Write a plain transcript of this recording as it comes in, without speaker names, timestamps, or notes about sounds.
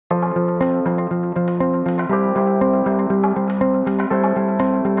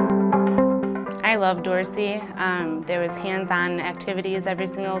I love Dorsey. There was hands-on activities every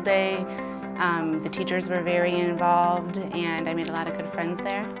single day. The teachers were very involved, and I made a lot of good friends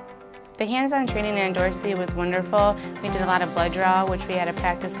there. The hands-on training in Dorsey was wonderful. We did a lot of blood draw, which we had to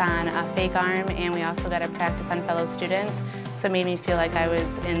practice on a fake arm, and we also got to practice on fellow students, so it made me feel like I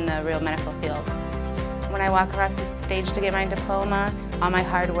was in the real medical field. When I walk across the stage to get my diploma, all my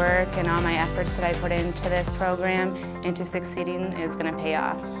hard work and all my efforts that I put into this program, into succeeding, is going to pay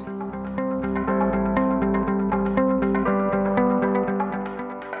off.